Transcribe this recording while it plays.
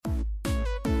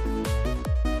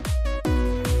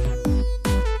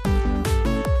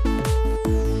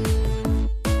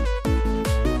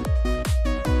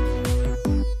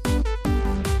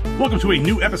Welcome to a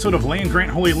new episode of Land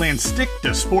Grant Holy Land Stick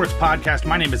to Sports Podcast.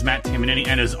 My name is Matt Tamanini,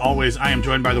 and as always, I am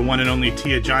joined by the one and only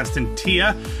Tia Johnston.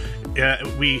 Tia,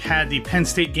 we had the Penn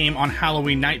State game on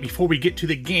Halloween night. Before we get to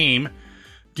the game,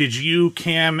 did you,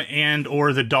 Cam, and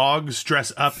or the dogs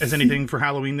dress up as anything for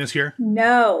Halloween this year?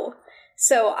 No.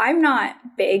 So I'm not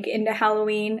big into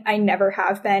Halloween. I never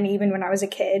have been, even when I was a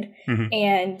kid. Mm-hmm.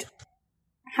 And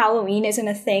Halloween isn't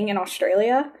a thing in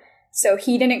Australia, so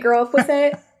he didn't grow up with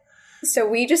it. So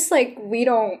we just, we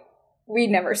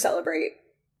never celebrate.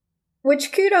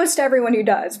 Which, kudos to everyone who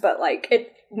does, but, it's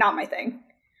not my thing.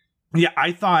 Yeah,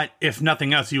 I thought, if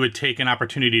nothing else, you would take an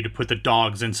opportunity to put the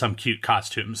dogs in some cute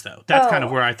costumes, though. That's kind of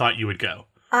where I thought you would go.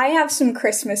 I have some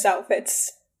Christmas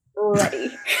outfits ready.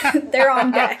 They're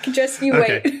on deck. Just you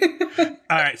wait. All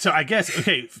right, so I guess,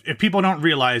 if people don't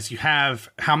realize, you have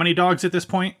how many dogs at this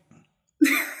point?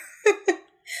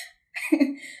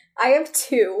 I have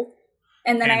two.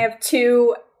 And then I have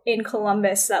two in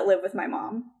Columbus that live with my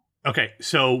mom. Okay,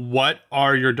 so what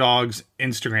are your dog's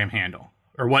Instagram handle?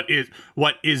 Or what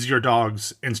is your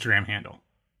dog's Instagram handle?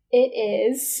 It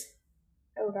is,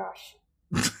 oh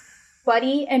gosh,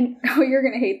 Buddy and, you're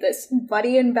going to hate this,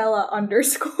 Buddy and Bella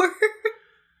 _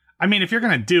 I mean, if you're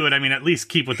going to do it, at least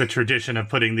keep with the tradition of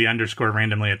putting the underscore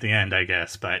randomly at the end, I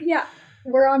guess. But yeah,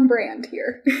 we're on brand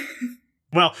here.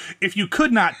 Well, if you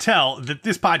could not tell that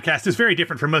this podcast is very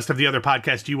different from most of the other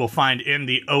podcasts you will find in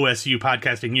the OSU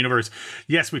podcasting universe.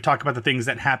 Yes, we talk about the things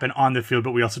that happen on the field,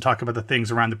 but we also talk about the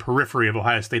things around the periphery of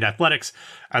Ohio State athletics,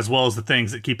 as well as the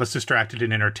things that keep us distracted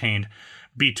and entertained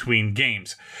between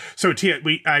games. So, Tia,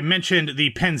 I mentioned the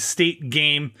Penn State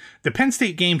game. The Penn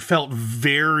State game felt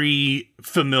very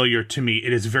familiar to me.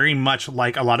 It is very much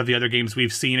like a lot of the other games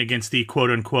we've seen against the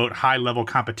quote-unquote high-level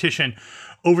competition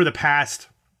over the past,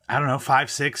 5,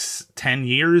 6, 10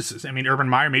 years. Urban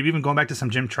Meyer, maybe even going back to some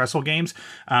Jim Tressel games,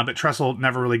 but Tressel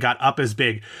never really got up as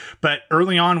big. But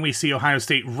early on, we see Ohio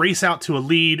State race out to a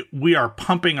lead. We are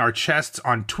pumping our chests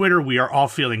on Twitter. We are all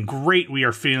feeling great. We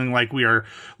are feeling like we are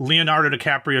Leonardo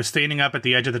DiCaprio standing up at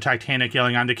the edge of the Titanic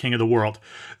yelling, "I'm the king of the world."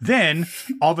 Then,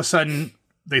 all of a sudden,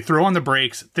 they throw on the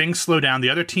brakes. Things slow down. The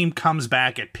other team comes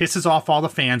back. It pisses off all the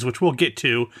fans, which we'll get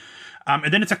to.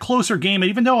 And then it's a closer game. And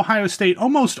even though Ohio State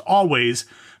almost always,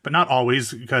 but not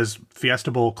always because Fiesta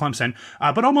Bowl Clemson,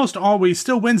 but almost always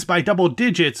still wins by double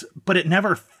digits, but it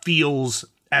never feels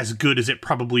as good as it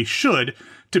probably should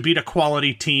to beat a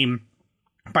quality team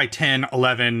by 10,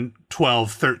 11,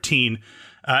 12, 13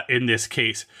 in this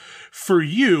case. For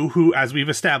you, who, as we've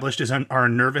established, are a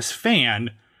nervous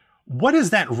fan, what is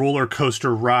that roller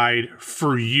coaster ride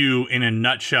for you in a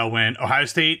nutshell when Ohio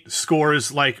State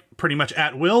scores pretty much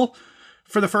at will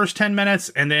for the first 10 minutes,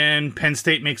 and then Penn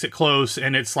State makes it close,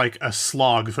 and it's like a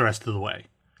slog the rest of the way?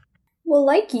 Well,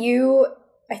 like you,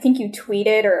 I think you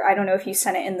tweeted, or I don't know if you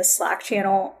sent it in the Slack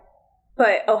channel,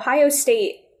 but Ohio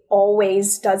State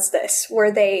always does this,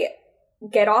 where they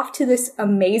get off to this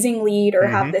amazing lead or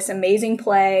have this amazing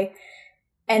play,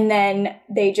 and then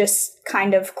they just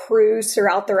kind of cruise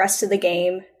throughout the rest of the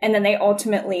game, and then they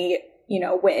ultimately,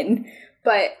 win.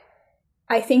 But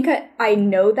I think I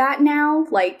know that now,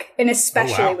 and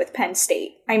especially with Penn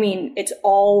State. It's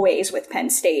always with Penn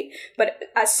State. But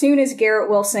as soon as Garrett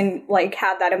Wilson,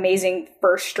 had that amazing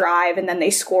first drive and then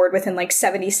they scored within,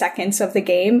 70 seconds of the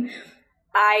game,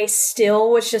 I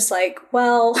still was just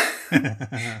well,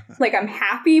 I'm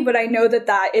happy, but I know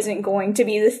that isn't going to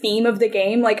be the theme of the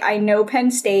game. I know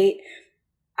Penn State.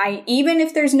 Even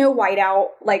if there's no whiteout,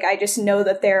 I just know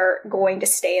that they're going to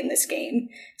stay in this game.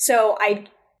 So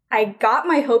I got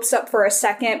my hopes up for a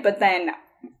second, but then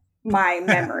my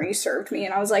memory served me,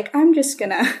 and I was I'm just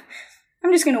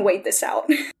gonna wait this out.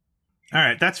 All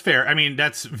right, that's fair.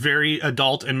 That's very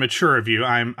adult and mature of you.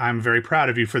 I'm very proud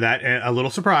of you for that. A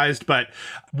little surprised, but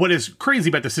what is crazy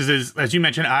about this is as you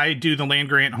mentioned, I do the Land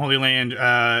Grant Holy Land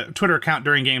Twitter account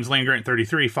during games, Land Grant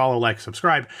 33. Follow, like,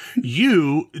 subscribe.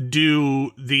 You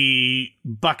do the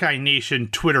Buckeye Nation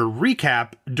Twitter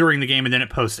recap during the game, and then it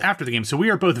posts after the game. So we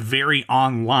are both very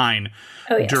online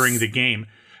during the game.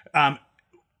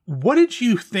 What did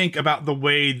you think about the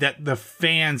way that the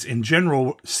fans in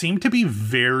general seem to be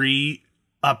very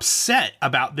upset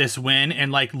about this win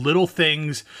and little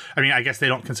things? I guess they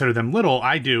don't consider them little.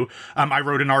 I do. I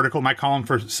wrote an article. My column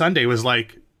for Sunday was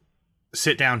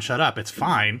sit down, shut up. It's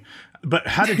fine. But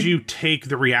how did you take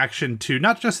the reaction to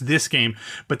not just this game,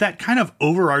 but that kind of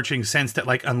overarching sense that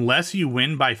unless you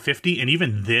win by 50, and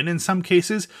even then in some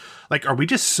cases, are we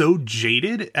just so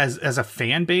jaded as a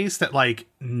fan base that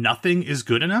nothing is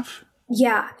good enough?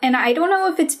 Yeah. And I don't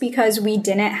know if it's because we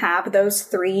didn't have those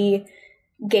three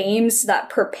games that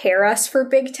prepare us for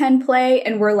Big Ten play,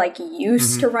 and we're like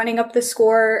used to running up the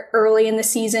score early in the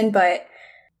season. But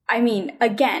I mean,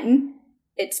 again,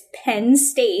 it's Penn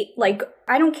State. Like,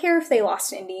 I don't care if they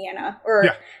lost to Indiana or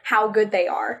how good they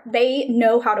are. They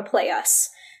know how to play us.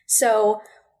 So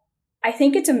I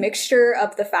think it's a mixture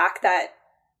of the fact that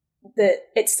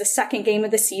it's the second game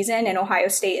of the season and Ohio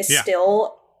State is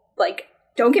still, like,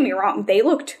 don't get me wrong, they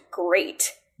looked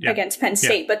great against Penn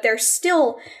State, but they're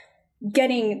still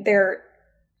getting their,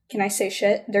 can I say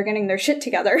shit? They're getting their shit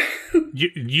together.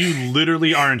 You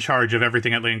literally are in charge of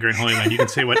everything at Land Grant Holy Land. You can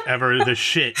say whatever the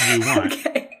shit you want.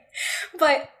 Okay.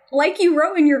 But like you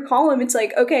wrote in your column, it's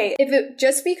like, okay,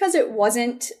 just because it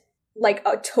wasn't like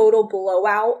a total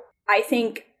blowout, I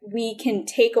think we can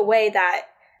take away that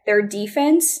their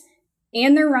defense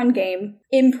and their run game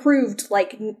improved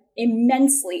like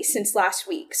immensely since last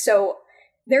week. So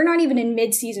they're not even in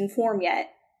mid-season form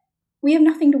yet. We have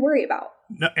nothing to worry about.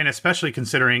 No, and especially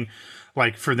considering,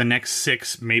 like, for the next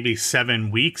 6, maybe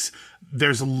 7 weeks,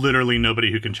 there's literally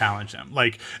nobody who can challenge them.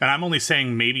 Like, and I'm only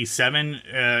saying maybe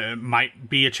 7 might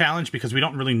be a challenge because we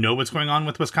don't really know what's going on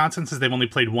with Wisconsin, since they've only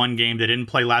played one game. They didn't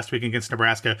play last week against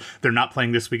Nebraska. They're not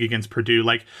playing this week against Purdue.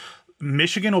 Like,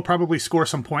 Michigan will probably score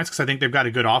some points because I think they've got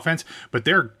a good offense, but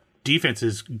their defense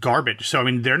is garbage. So, I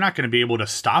mean, they're not going to be able to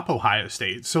stop Ohio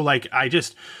State. So, like,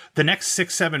 the next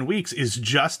 6-7 weeks is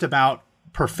just about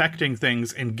perfecting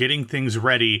things and getting things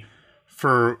ready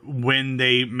for when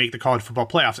they make the college football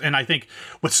playoffs. And I think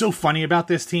what's so funny about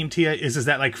this team, Tia, is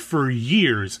that, like, for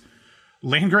years,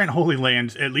 Land Grant Holy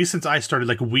Land, at least since I started,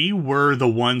 like, we were the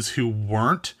ones who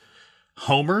weren't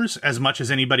homers as much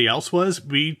as anybody else was.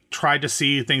 We tried to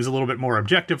see things a little bit more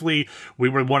objectively. We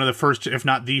were one of the first, if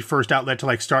not the first outlet to,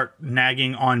 like, start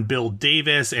nagging on Bill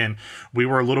Davis, and we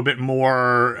were a little bit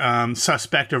more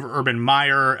suspect of Urban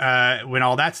Meyer when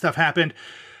all that stuff happened.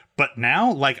 But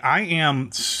now, like, I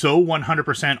am so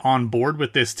 100% on board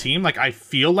with this team. Like, I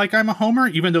feel like I'm a homer,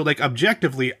 even though, like,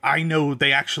 objectively, I know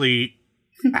they actually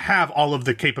have all of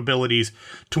the capabilities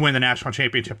to win the national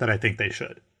championship that I think they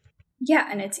should. Yeah,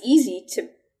 and it's easy to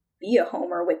be a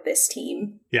homer with this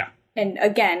team. Yeah. And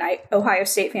again, Ohio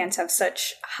State fans have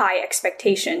such high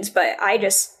expectations, but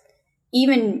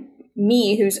even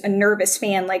me, who's a nervous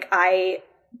fan, like, I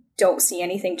don't see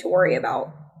anything to worry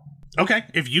about. Okay,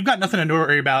 if you've got nothing to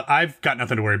worry about, I've got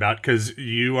nothing to worry about because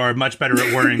you are much better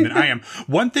at worrying than I am.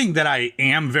 One thing that I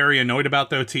am very annoyed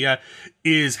about, though, Tia,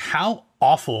 is how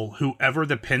awful whoever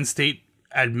the Penn State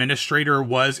administrator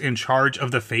was in charge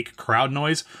of the fake crowd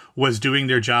noise was doing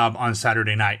their job on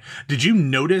Saturday night. Did you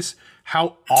notice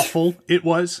how awful it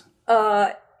was?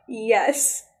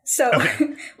 Yes. So,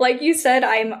 like you said,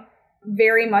 I'm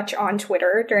very much on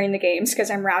Twitter during the games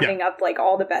because I'm rounding up, like,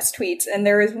 all the best tweets. And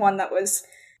there is one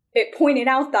it pointed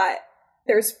out that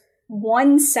there's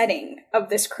one setting of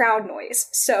this crowd noise.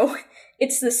 So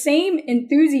it's the same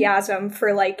enthusiasm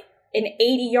for, like, an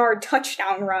 80-yard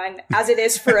touchdown run as it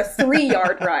is for a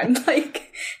 3-yard run.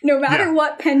 Like, no matter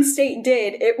what Penn State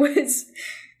did, it was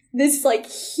this, like,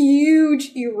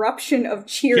 huge eruption of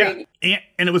cheering. Yeah.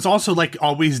 And it was also, like,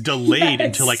 always delayed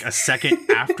until, like, a second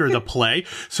after the play.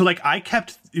 So, like, I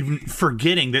kept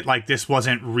forgetting that, like, this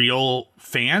wasn't real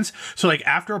fans. So, like,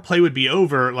 after a play would be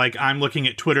over, like, I'm looking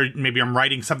at Twitter, maybe I'm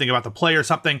writing something about the play or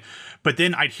something, but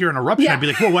then I'd hear an eruption. I'd be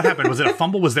like, whoa, what happened? Was it a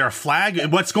fumble? Was there a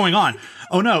flag? What's going on?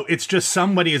 Oh, no, it's just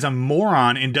somebody is a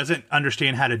moron and doesn't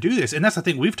understand how to do this. And that's the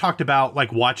thing. We've talked about,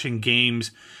 like, watching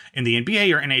games in the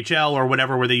NBA or NHL or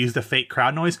whatever where they use the fake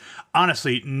crowd noise.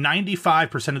 Honestly,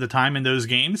 95% of the time in those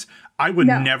games, I would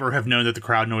never have known that the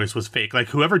crowd noise was fake. Like,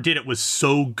 whoever did it was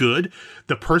so good.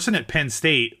 The person at Penn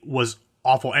State was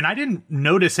awful. And I didn't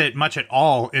notice it much at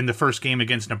all in the first game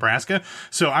against Nebraska.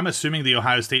 So I'm assuming the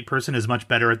Ohio State person is much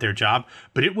better at their job.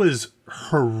 But it was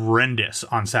horrendous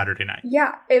on Saturday night.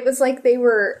 Yeah, it was like they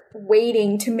were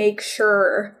waiting to make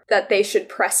sure that they should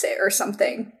press it or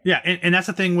something. Yeah, and that's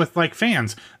the thing with, like,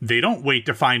 fans. They don't wait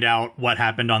to find out what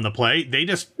happened on the play. They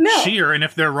just cheer, and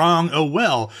if they're wrong, oh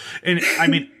well. And I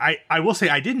mean, I will say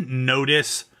I didn't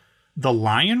notice the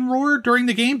lion roar during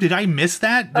the game. Did I miss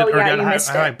that? You missed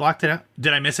it. I blocked it out.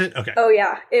 Did I miss it? Okay. Oh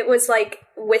yeah, it was, like,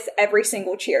 with every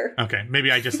single cheer. Okay,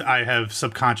 maybe I have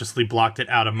subconsciously blocked it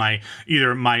out of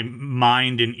either my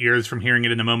mind and ears from hearing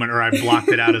it in the moment, or I blocked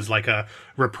it out as, like, a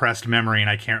repressed memory and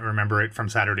I can't remember it from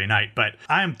Saturday night. But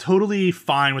I am totally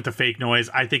fine with the fake noise.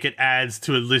 I think it adds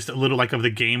to at least a little, like, of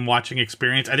the game watching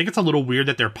experience. I think it's a little weird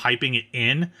that they're piping it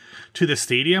in to the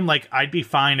stadium. Like, I'd be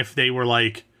fine if they were,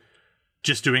 like,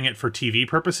 just doing it for TV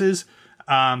purposes.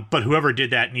 But whoever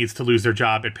did that needs to lose their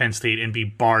job at Penn State and be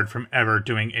barred from ever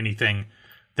doing anything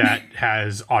that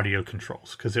has audio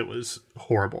controls, because it was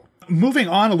horrible. Moving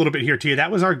on a little bit here, Tia,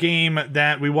 that was our game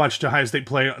that we watched Ohio State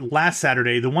play last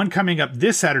Saturday. The one coming up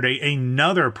this Saturday,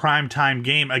 another primetime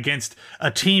game against a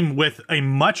team with a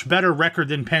much better record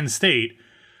than Penn State.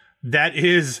 That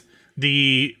is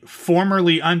the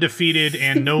formerly undefeated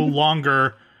and no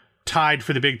longer tied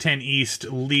for the Big Ten East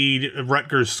lead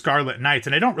Rutgers Scarlet Knights.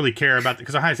 And I don't really care about that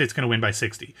because Ohio State's going to win by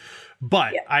 60.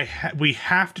 But we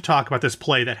have to talk about this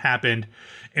play that happened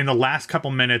in the last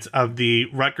couple minutes of the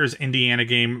Rutgers-Indiana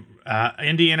game.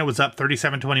 Indiana was up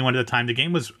 37-21 at the time. The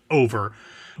game was over.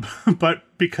 But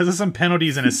because of some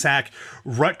penalties and a sack,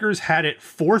 Rutgers had it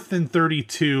 4th and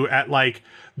 32 at like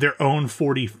their own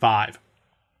 45.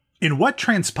 In what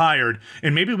transpired,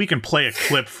 and maybe we can play a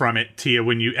clip from it, Tia,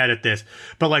 when you edit this,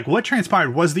 but like what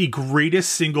transpired was the greatest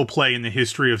single play in the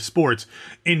history of sports.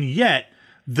 And yet,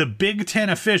 the Big Ten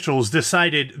officials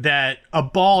decided that a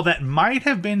ball that might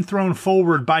have been thrown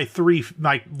forward by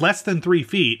less than 3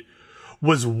 feet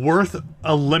was worth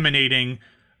eliminating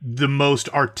the most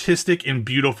artistic and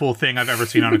beautiful thing I've ever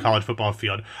seen on a college football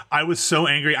field. I was so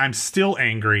angry. I'm still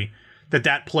angry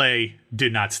that play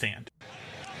did not stand.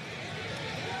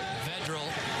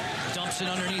 It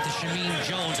underneath to Shameen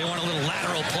Jones. They want a little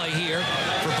lateral play here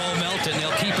for Bo Melton.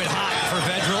 They'll keep it hot for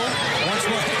Vedral. Once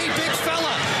more. Hey, big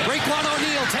fella. Raekwon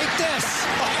O'Neal, take this.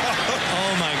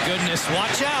 Oh, my goodness.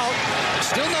 Watch out.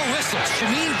 Still no whistle.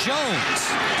 Shameen Jones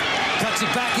cuts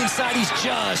it back inside. He's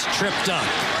just tripped up.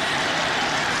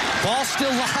 Ball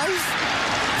still live.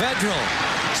 Vedral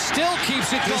still keeps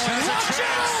it going. Watch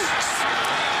out.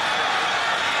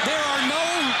 There are no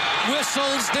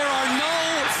whistles. There are no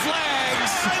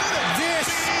flags. This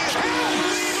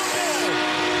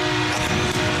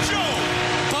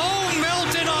Bo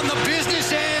Melton on the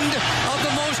business end of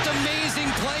the most amazing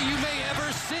play you may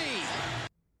ever see.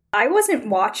 I wasn't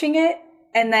watching it,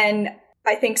 and then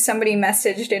I think somebody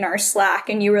messaged in our Slack,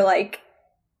 and you were like,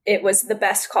 it was the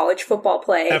best college football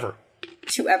play Ever.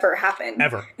 To ever happen.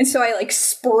 Ever. And so I like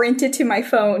sprinted to my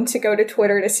phone to go to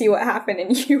Twitter to see what happened,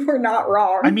 and you were not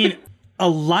wrong. I mean, a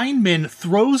lineman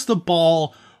throws the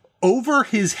ball over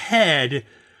his head,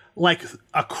 like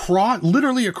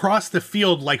literally across the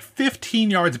field, like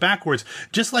 15 yards backwards,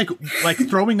 just like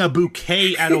throwing a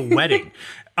bouquet at a wedding.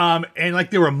 And like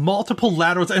there were multiple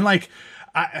laterals, and like,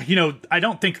 I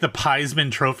don't think the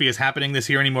Piesman Trophy is happening this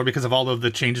year anymore because of all of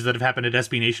the changes that have happened at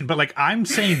SB Nation. But like, I'm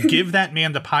saying, give that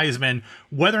man the Piesman,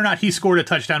 whether or not he scored a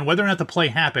touchdown, whether or not the play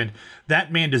happened,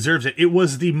 that man deserves it. It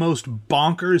was the most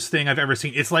bonkers thing I've ever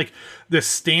seen. It's like the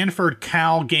Stanford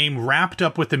Cal game wrapped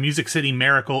up with the Music City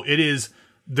Miracle. It is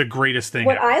the greatest thing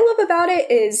What ever. I love about it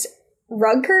is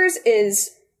Rutgers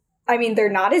is, I mean, they're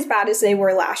not as bad as they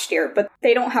were last year, but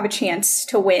they don't have a chance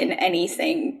to win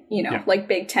anything, like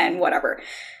Big Ten, whatever.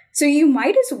 So you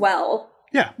might as well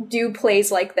do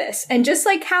plays like this and just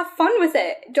like have fun with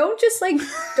it. Don't just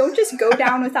go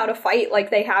down without a fight like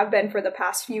they have been for the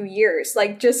past few years.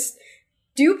 Like, just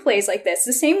do plays like this.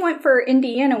 The same went for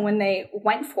Indiana when they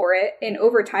went for it in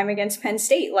overtime against Penn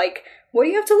State. Like, what do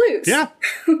you have to lose? Yeah.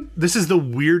 This is the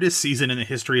weirdest season in the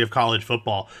history of college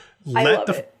football.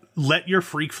 Let your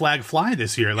freak flag fly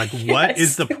this year. Like, what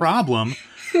is the problem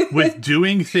with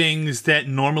doing things that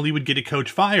normally would get a coach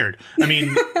fired? I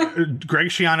mean, Greg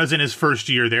Schiano's in his first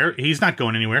year there. He's not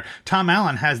going anywhere. Tom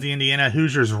Allen has the Indiana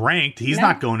Hoosiers ranked. He's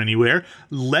not going anywhere.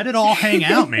 Let it all hang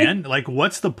out, man. Like,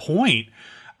 what's the point?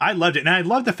 I loved it. And I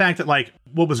love the fact that, like,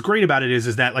 what was great about it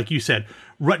is that, like you said,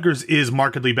 Rutgers is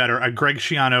markedly better. Greg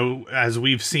Schiano, as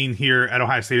we've seen here at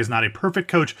Ohio State, is not a perfect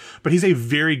coach, but he's a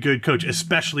very good coach,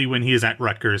 especially when he is at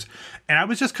Rutgers. And I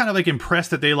was just kind of like impressed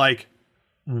that they like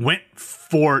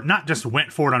not just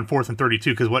went for it on 4th and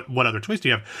 32, because what other choice do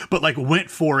you have? But like went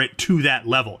for it to that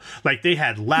level. Like they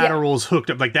had laterals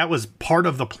hooked up. Like that was part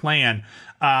of the plan.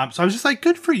 So I was just like,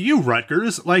 good for you,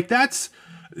 Rutgers. Like that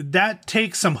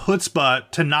takes some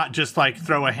chutzpah to not just like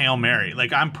throw a Hail Mary.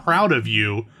 Like, I'm proud of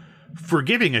you for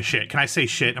giving a shit. Can I say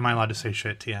shit? Am I allowed to say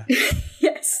shit, Tia?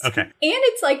 Yes. Okay. And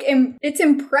it's like, it's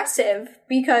impressive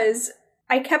because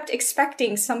I kept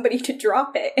expecting somebody to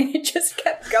drop it and it just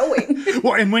kept going.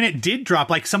 Well, and when it did drop,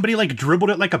 like somebody like dribbled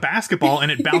it like a basketball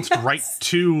and it bounced right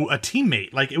to a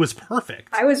teammate. Like, it was perfect.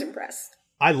 I was impressed.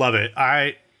 I love it.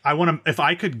 I want to, if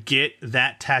I could get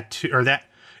that tattoo or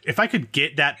if I could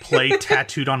get that play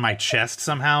tattooed on my chest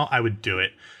somehow, I would do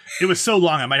it. It was so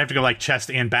long, I might have to go like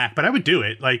chest and back, but I would do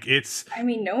it. Like it's. I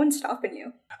mean, no one's stopping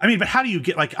you. I mean, but how do you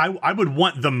get like I would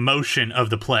want the motion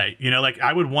of the play, you know, like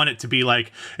I would want it to be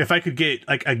like if I could get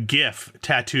like a GIF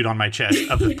tattooed on my chest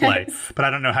of the play, but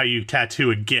I don't know how you tattoo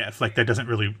a GIF. Like that doesn't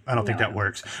really, I don't think that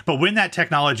works. But when that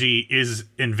technology is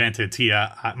invented,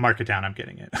 Tia, mark it down, I'm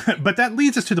getting it. But that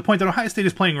leads us to the point that Ohio State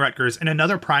is playing Rutgers in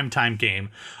another primetime game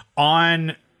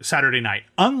on Saturday night.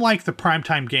 Unlike the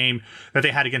primetime game that they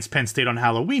had against Penn State on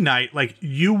Halloween night, like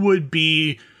you would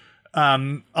be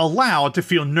allowed to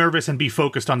feel nervous and be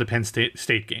focused on the Penn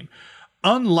State game.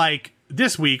 Unlike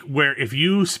this week, where if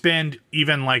you spend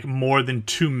even like more than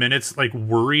 2 minutes like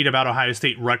worried about Ohio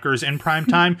State Rutgers in prime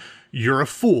time, you're a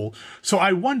fool. So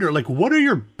I wonder, like, what are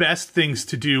your best things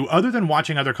to do other than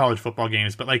watching other college football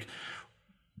games? But like,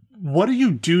 what do you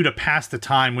do to pass the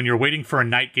time when you're waiting for a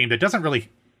night game that doesn't really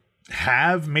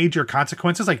have major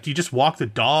consequences? Like, do you just walk the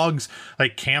dogs?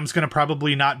 Like, Cam's gonna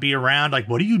probably not be around. Like,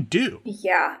 what do you do?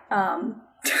 Yeah.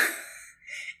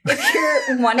 If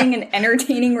you're wanting an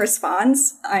entertaining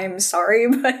response, I'm sorry,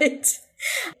 but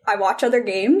I watch other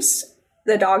games.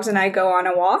 The dogs and I go on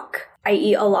a walk. I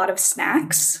eat a lot of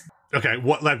snacks. Okay,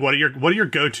 what are your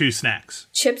go-to snacks?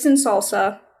 Chips and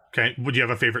salsa. Okay, would you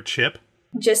have a favorite chip?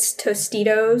 Just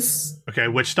Tostitos. Okay,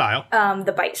 which style?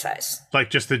 The bite size. Like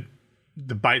just the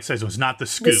bite size ones, not the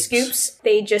scoops. The scoops,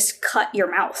 they just cut your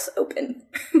mouth open.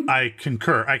 I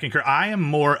concur. I am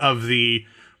more of the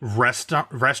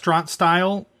restaurant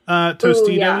style Tostitos.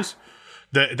 Ooh, yeah.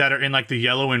 That are in like the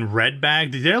yellow and red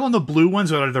bag. The yellow and the blue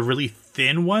ones are the really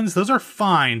thin ones. Those are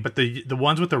fine, but the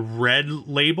ones with the red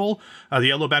label, the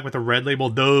yellow bag with the red label,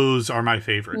 those are my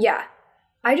favorite. Yeah.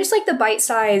 I just like the bite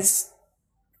size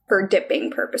for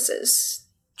dipping purposes.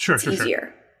 Sure, it's sure.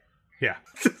 easier. Yeah.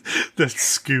 The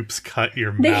scoops cut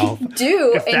your They mouth.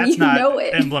 do, If and that's you not know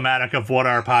it. emblematic of what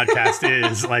our podcast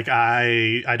is, like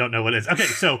I don't know what it is. Okay,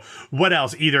 so what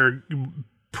else? Either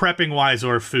prepping wise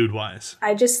or food wise?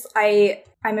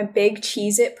 I'm a big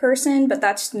Cheez-It person, but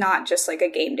that's not just like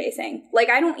a game day thing. Like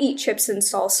I don't eat chips and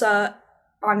salsa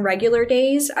on regular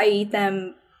days. I eat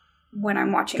them when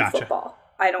I'm watching football.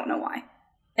 I don't know why.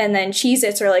 And then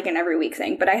Cheez-Its are like an every week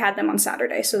thing, but I had them on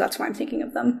Saturday, so that's why I'm thinking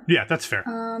of them. Yeah, that's fair.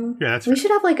 We should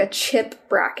have like a chip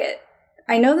bracket.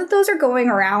 I know that those are going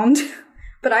around,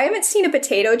 but I haven't seen a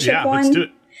potato chip one. Let's do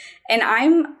it. And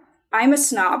I'm a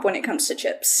snob when it comes to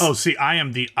chips. Oh, see, I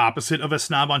am the opposite of a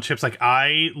snob on chips. Like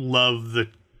I love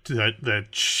the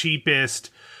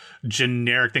cheapest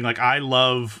generic thing. Like I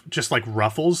love just like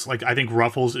Ruffles. Like I think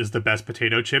Ruffles is the best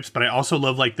potato chips, but I also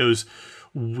love like those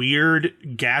weird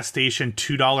gas station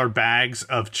 $2 bags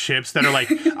of chips that are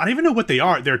like I don't even know what they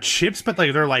are. They're chips, but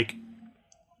like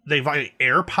they've like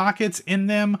air pockets in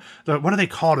them. What are they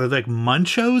called? Are they like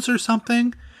Munchos or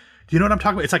something? Do you know what I'm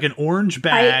talking about? It's like an orange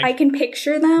bag. I can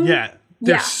picture them. Yeah.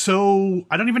 They're so,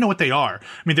 I don't even know what they are.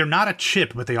 I mean, they're not a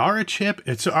chip, but they are a chip.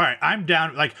 It's all right. I'm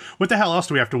down. Like, what the hell else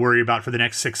do we have to worry about for the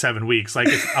next 6-7 weeks? Like,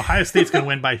 Ohio State's going to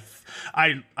win by,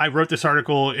 I wrote this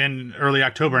article in early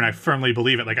October and I firmly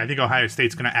believe it. Like, I think Ohio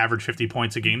State's going to average 50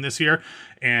 points a game this year.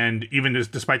 And even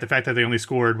despite the fact that they only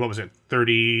scored,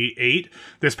 38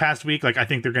 this past week, like, I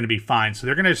think they're going to be fine. So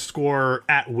they're going to score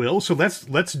at will. So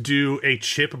let's do a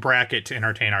chip bracket to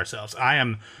entertain ourselves. I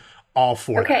am all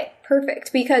for that. Okay,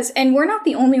 perfect. And we're not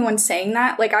the only ones saying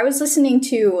that. Like, I was listening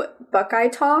to Buckeye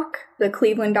Talk, the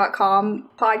Cleveland.com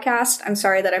podcast. I'm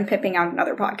sorry that I'm pimping out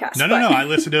another podcast. No. I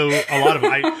listen to a lot of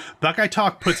them. Buckeye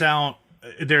Talk puts out,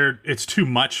 it's too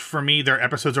much for me. Their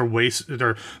episodes are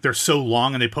they're so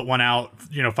long and they put one out,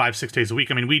 5-6 days a week.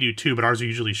 I mean, we do too, but ours are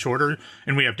usually shorter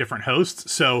and we have different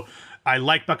hosts. So I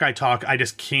like Buckeye Talk. I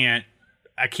just can't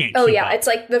keep up. It's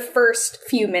like the first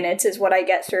few minutes is what I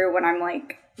get through when I'm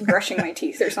like brushing my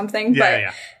teeth or something.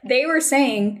 They were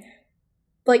saying,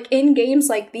 like, in games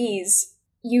like these,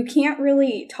 you can't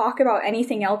really talk about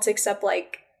anything else except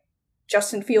like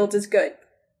Justin Fields is good.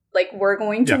 Like, we're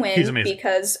going to win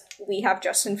because we have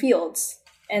Justin Fields,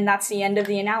 and that's the end of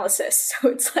the analysis. So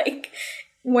it's like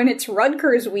when it's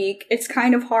Rutgers week, it's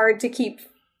kind of hard to keep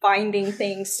finding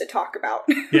things to talk about.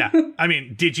 Yeah. I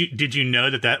mean, did you know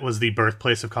that was the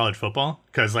birthplace of college football?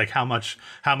 Because like how much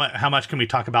can we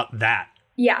talk about that?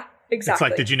 Yeah, exactly.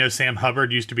 It's like, did you know Sam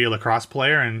Hubbard used to be a lacrosse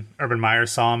player and Urban Meyer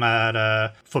saw him at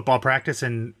a football practice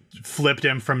and flipped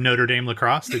him from Notre Dame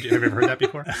lacrosse? Have you ever heard that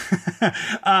before?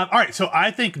 All right. So I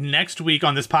think next week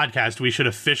on this podcast, we should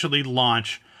officially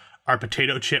launch our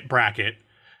potato chip bracket.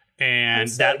 And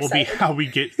that will be how we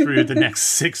get through the next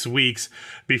 6 weeks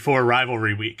before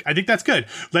rivalry week. I think that's good.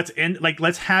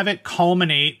 Let's have it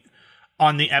culminate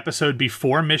on the episode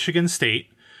before Michigan State.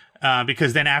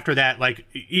 because then after that, like,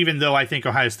 even though I think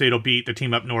Ohio State will beat the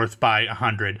team up north by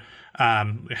 100,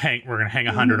 we're going to hang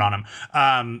 100 on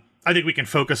them. I think we can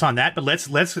focus on that, but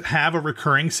let's have a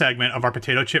recurring segment of our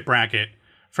potato chip bracket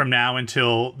from now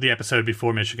until the episode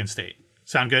before Michigan State.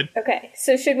 Sound good? Okay,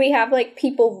 so should we have like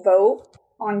people vote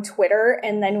on Twitter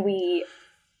and then we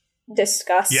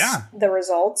discuss the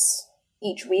results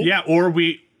each week? Yeah, or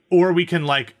we can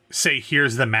like say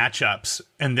here's the matchups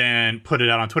and then put it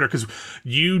out on Twitter, because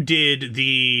you did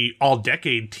the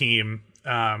all-decade team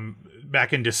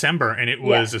back in December, and it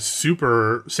was a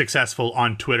super successful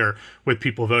on Twitter with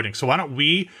people voting. So why don't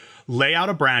we lay out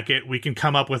a bracket? We can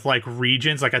come up with like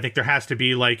regions. Like I think there has to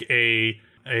be like a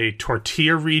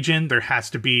tortilla region. There has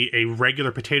to be a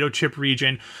regular potato chip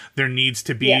region. There needs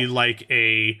to be like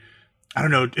a, I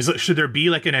don't know, should there be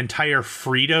like an entire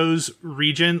Fritos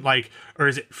region? Like, or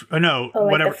is it, like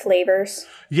whatever. The flavors.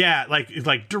 Yeah, like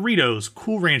Doritos,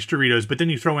 Cool Ranch Doritos, but then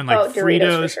you throw in like Doritos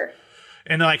Fritos. for sure.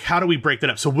 And like, how do we break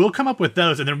that up? So we'll come up with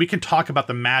those, and then we can talk about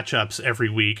the matchups every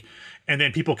week, and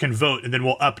then people can vote, and then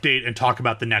we'll update and talk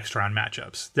about the next round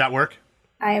matchups. Does that work?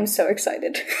 I am so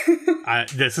excited.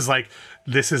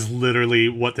 This is literally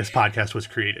what this podcast was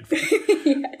created for.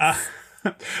 Yes.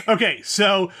 Okay,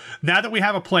 so now that we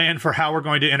have a plan for how we're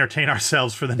going to entertain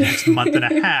ourselves for the next month and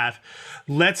a half,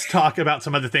 let's talk about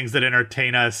some of the things that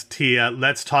entertain us. Tia,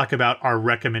 let's talk about our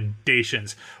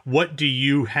recommendations. What do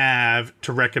you have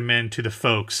to recommend to the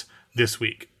folks this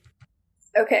week?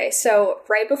 Okay, so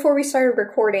right before we started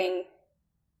recording,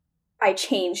 I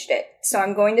changed it. So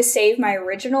I'm going to save my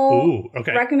original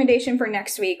recommendation for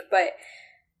next week, but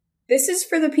this is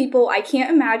for the people. I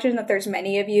can't imagine that there's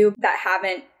many of you that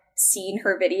haven't seen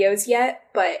her videos yet,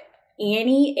 but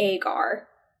Annie Agar,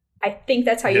 I think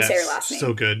that's how you say her last name.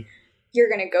 So good. You're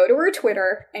going to go to her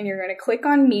Twitter and you're going to click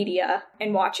on media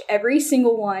and watch every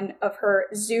single one of her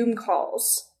Zoom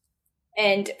calls.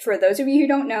 And for those of you who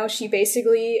don't know, she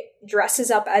basically dresses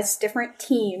up as different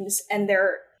teams, and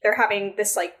they're having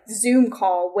this like Zoom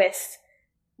call with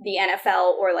the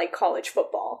NFL or like college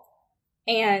football.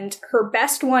 And her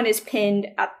best one is pinned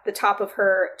at the top of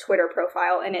her Twitter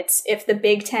profile, and it's if the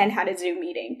Big Ten had a Zoom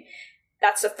meeting.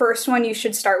 That's the first one you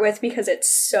should start with because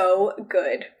it's so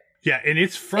good. Yeah, and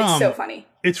it's so funny.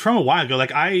 It's from a while ago.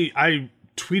 Like I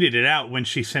tweeted it out when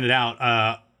she sent it out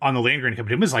on the Land Grant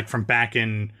Company. It was like from back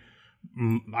in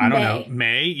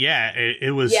May. Yeah,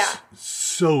 it was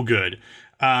so good.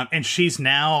 And she's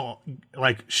now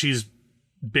like she's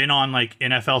been on like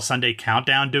NFL Sunday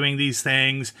Countdown doing these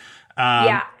things.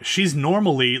 She's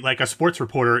normally like a sports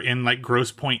reporter in like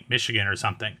Grosse Pointe, Michigan or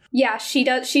something. Yeah, she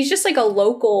does. She's just like a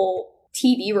local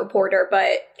TV reporter,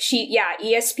 but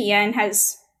ESPN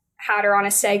has had her on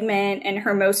a segment, and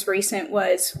her most recent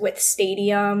was with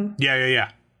Stadium. Yeah.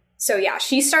 So yeah,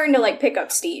 she's starting to like pick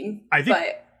up steam.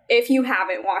 But if you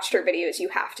haven't watched her videos, you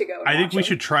have to go. I think we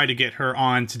should try to get her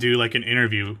on to do like an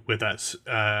interview with us.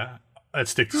 At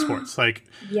Stick to Sports. Like,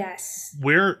 yes,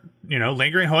 we're,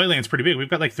 Land Grant Holy Land's pretty big. We've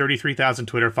got like 33,000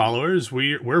 Twitter followers.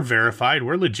 We're verified.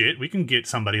 We're legit. We can get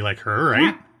somebody like her, right?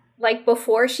 Yeah. Like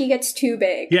before she gets too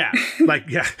big. Yeah.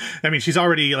 I mean, she's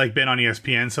already like been on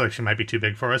ESPN, so like she might be too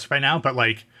big for us by now, but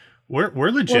like we're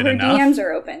legit her enough. DMs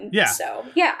are open. Yeah. So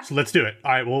yeah. So let's do it.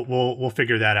 All right, we'll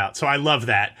figure that out. So I love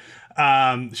that.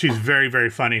 She's very, very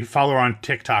funny. Follow her on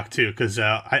TikTok too, because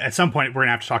at some point we're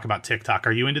gonna have to talk about TikTok.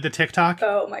 Are you into the TikTok?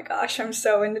 Oh my gosh, I'm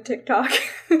so into TikTok.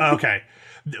 Okay,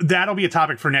 that'll be a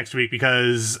topic for next week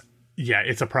because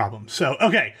it's a problem. So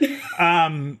okay,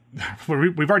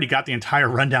 we've already got the entire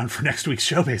rundown for next week's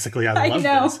show. Basically, I love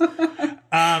this.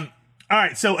 All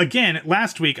right, so again,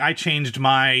 last week I changed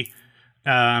my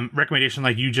recommendation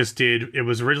like you just did. It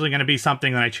was originally going to be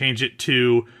something, then I changed it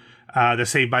to the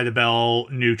Saved by the Bell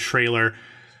new trailer.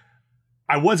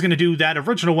 I was going to do that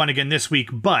original one again this week,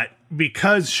 but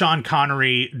because Sean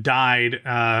Connery died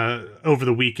over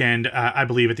the weekend, I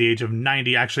believe at the age of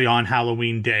 90, actually on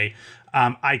Halloween Day,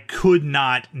 I could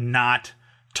not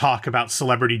talk about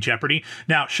Celebrity Jeopardy.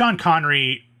 Now, Sean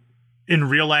Connery in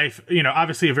real life,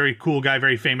 obviously a very cool guy,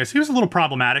 very famous. He was a little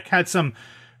problematic, had some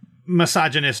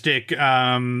misogynistic,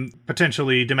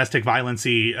 potentially domestic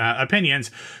violence-y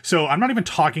opinions. So I'm not even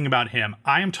talking about him.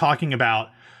 I am talking about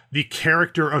the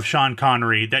character of Sean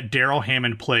Connery that Daryl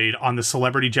Hammond played on the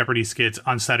Celebrity Jeopardy skits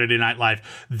on Saturday Night Live.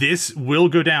 This will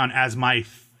go down as my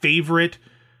favorite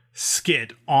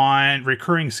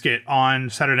recurring skit on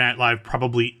Saturday Night Live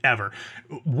probably ever.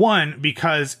 One,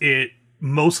 because it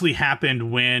mostly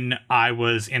happened when I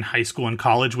was in high school and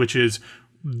college, which is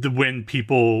when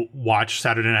people watch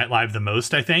Saturday Night Live the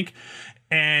most, I think.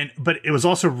 But it was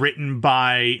also written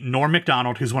by Norm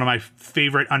Macdonald, who's one of my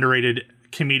favorite underrated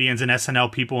comedians and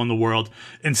SNL people in the world,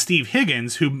 and Steve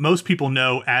Higgins, who most people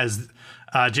know as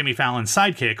Jimmy Fallon's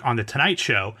sidekick on The Tonight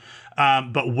Show.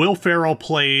 But Will Ferrell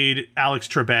played Alex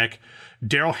Trebek.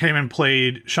 Daryl Hammond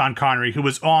played Sean Connery, who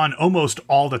was on almost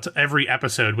every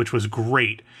episode, which was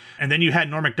great. And then you had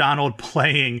Norm Macdonald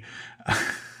playing...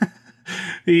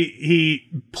 he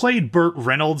played Burt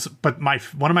Reynolds, but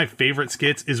one of my favorite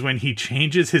skits is when he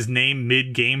changes his name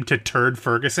mid-game to Turd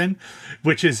Ferguson,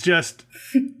 which is just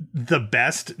the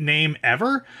best name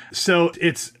ever. So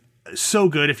it's so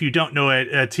good. If you don't know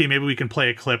it, T, maybe we can play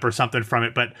a clip or something from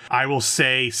it, but I will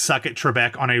say suck it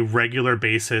Trebek on a regular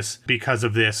basis because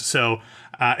of this. So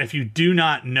if you do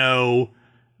not know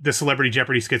the Celebrity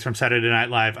Jeopardy skits from Saturday Night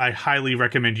Live, I highly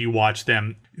recommend you watch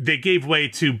them. They gave way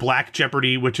to Black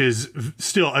Jeopardy, which is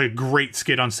still a great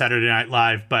skit on Saturday Night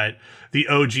Live, but the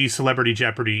OG Celebrity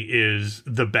Jeopardy is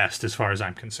the best as far as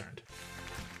I'm concerned.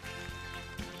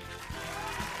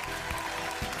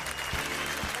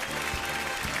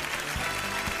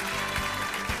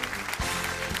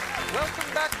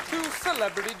 Welcome back to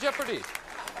Celebrity Jeopardy!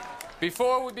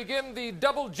 Before we begin the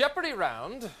Double Jeopardy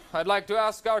round, I'd like to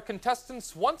ask our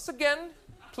contestants once again,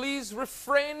 please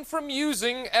refrain from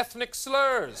using ethnic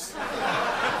slurs.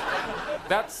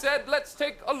 That said, let's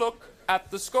take a look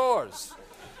at the scores.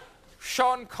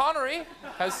 Sean Connery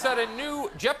has set a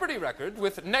new Jeopardy record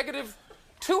with negative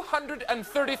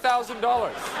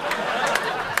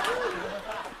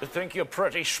 $230,000. You think you're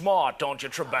pretty smart, don't you,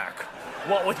 Trebek?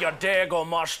 What with your dago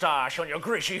mustache and your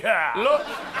greasy hair? Look,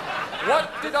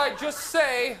 what did I just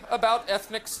say about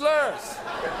ethnic slurs?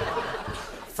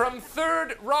 From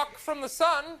third Rock from the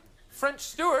Sun, French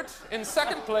Stewart in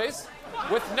second place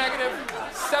with negative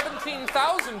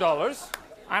 $17,000.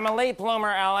 I'm a late bloomer,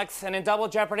 Alex, and in Double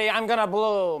Jeopardy, I'm gonna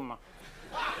bloom.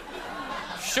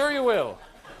 Sure you will.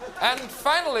 And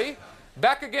finally,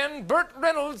 back again, Burt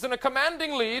Reynolds in a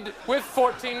commanding lead with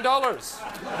 $14.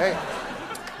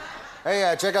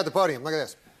 Hey, check out the podium. Look at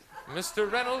this.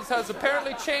 Mr. Reynolds has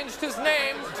apparently changed his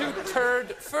name to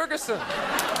Turd Ferguson.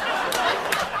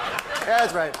 Yeah,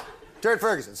 that's right. Turd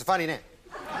Ferguson. It's a funny name.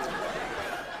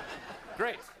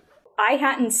 Great. I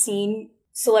hadn't seen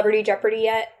Celebrity Jeopardy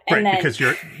yet, and Right, then because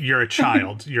you're a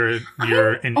child. You're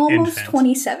an almost infant.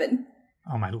 27.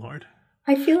 Oh my Lord.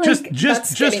 I feel like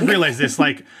just fitting. realize this,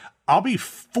 like, I'll be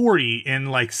 40 in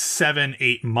like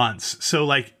 7-8 months. So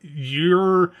like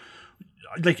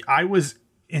I was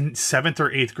in 7th or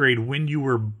 8th grade when you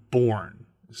were born.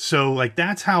 So like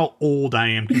that's how old I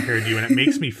am compared to you, and it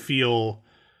makes me feel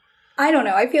I don't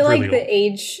know. I feel really like the old.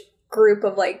 age group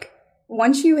of like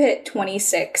once you hit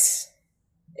 26,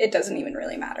 it doesn't even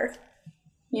really matter.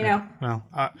 You know? Well,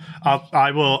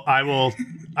 I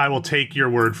will take your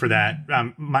word for that.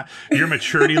 Your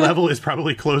maturity level is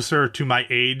probably closer to my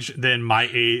age than my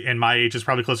age, and my age is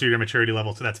probably closer to your maturity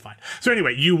level, so that's fine. So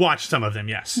anyway, you watched some of them,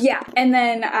 yes? Yeah, and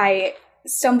then I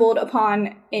stumbled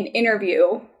upon an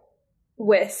interview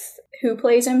with who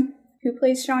plays him? Who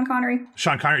plays Sean Connery?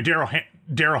 Sean Connery,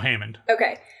 Daryl Hammond.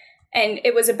 Okay, and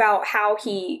it was about how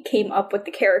he came up with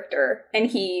the character, and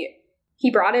he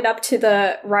brought it up to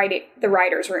the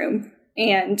writer's room,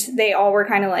 and they all were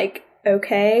kind of like,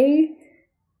 okay,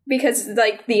 because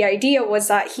like the idea was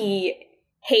that he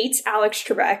hates Alex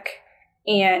Trebek,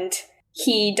 and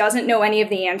he doesn't know any of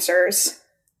the answers,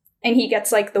 and he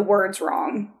gets like the words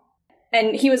wrong.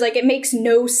 And he was like, it makes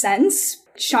no sense.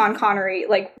 Sean Connery,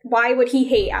 like, why would he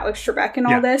hate Alex Trebek and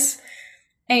all this?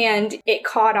 And it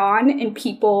caught on, and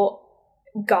people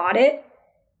got it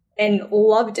and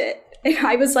loved it. And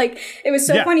I was like, it was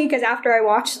so funny because after I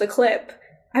watched the clip,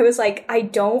 I was like, I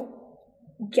don't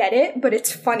get it, but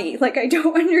it's funny. Like, I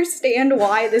don't understand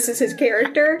why this is his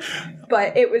character,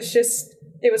 but it was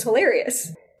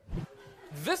hilarious.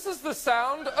 This is the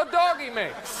sound a doggy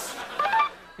makes.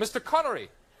 Mr. Connery.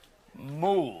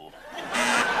 Moo.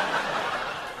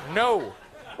 No.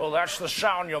 Well, that's the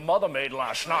sound your mother made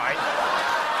last night.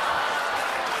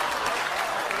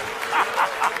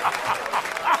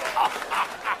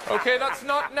 Okay, that's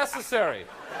not necessary.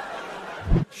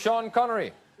 Sean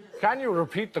Connery. Can you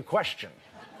repeat the question?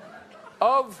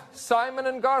 Of Simon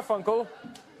and Garfunkel,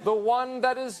 the one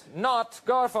that is not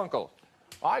Garfunkel.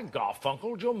 I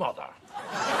Garfunkeled your mother.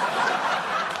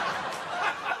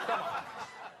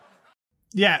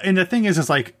 Yeah, and the thing is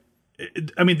like,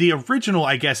 I mean, the original,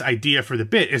 I guess, idea for the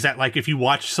bit is that, like, if you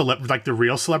watch like the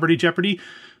real Celebrity Jeopardy,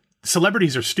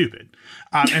 celebrities are stupid,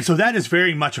 and so that is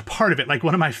very much a part of it. Like,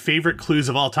 one of my favorite clues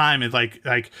of all time is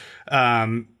like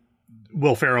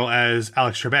Will Ferrell as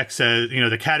Alex Trebek says, you know,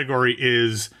 the category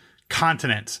is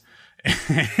continents,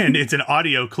 and it's an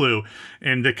audio clue,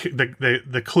 and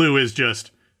the clue is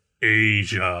just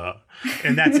Asia.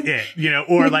 And that's it,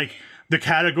 or like the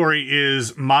category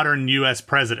is modern U.S.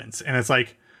 presidents. And it's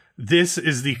like, this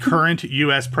is the current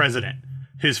U.S. president.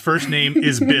 His first name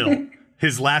is Bill.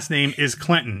 His last name is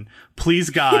Clinton. Please,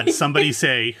 God, somebody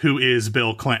say, who is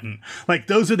Bill Clinton? Like,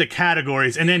 those are the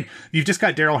categories. And then you've just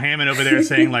got Daryl Hammond over there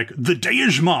saying, like, the day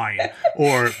is mine.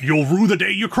 Or, you'll rue the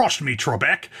day you crushed me,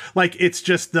 Trebek. Like, it's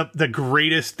just the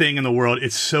greatest thing in the world.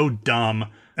 It's so dumb.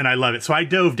 And I love it. So I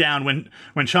dove down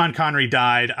when Sean Connery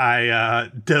died. I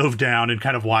dove down and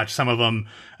kind of watched some of them.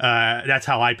 That's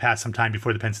how I passed some time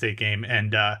before the Penn State game.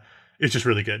 And it's just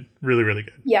really good. Really, really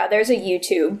good. Yeah, there's a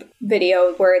YouTube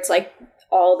video where it's like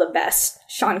all the best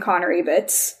Sean Connery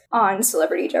bits on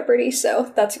Celebrity Jeopardy.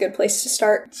 So that's a good place to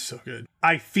start. So good.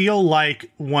 I feel like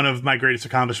one of my greatest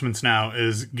accomplishments now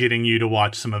is getting you to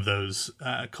watch some of those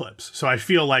clips. So I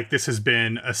feel like this has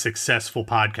been a successful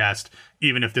podcast,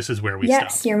 even if this is where we stop.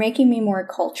 Yes, you're making me more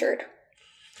cultured.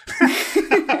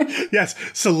 Yes,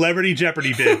 Celebrity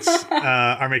Jeopardy bits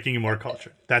are making you more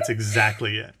cultured. That's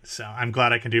exactly it. So I'm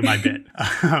glad I can do my bit.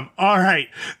 All right.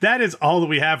 That is all that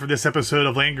we have for this episode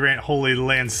of Land Grant Holy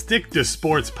Land Stick to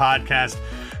Sports podcast.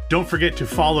 Don't forget to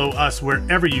follow us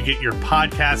wherever you get your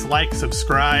podcasts. Like,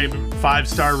 subscribe,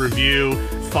 5-star review.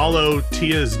 Follow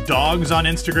Tia's dogs on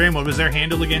Instagram. What was their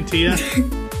handle again, Tia?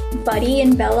 Buddy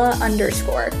and Bella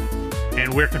 _.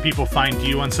 And where can people find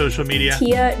you on social media?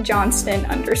 Tia Johnston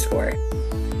 _.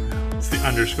 It's the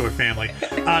underscore family.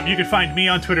 You can find me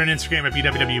on Twitter and Instagram at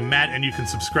BWWMatt, and you can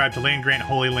subscribe to Land Grant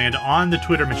Holy Land on the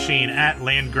Twitter machine at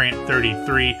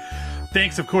LandGrant33.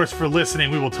 Thanks, of course, for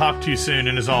listening. We will talk to you soon,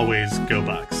 and as always, go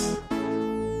Bucks.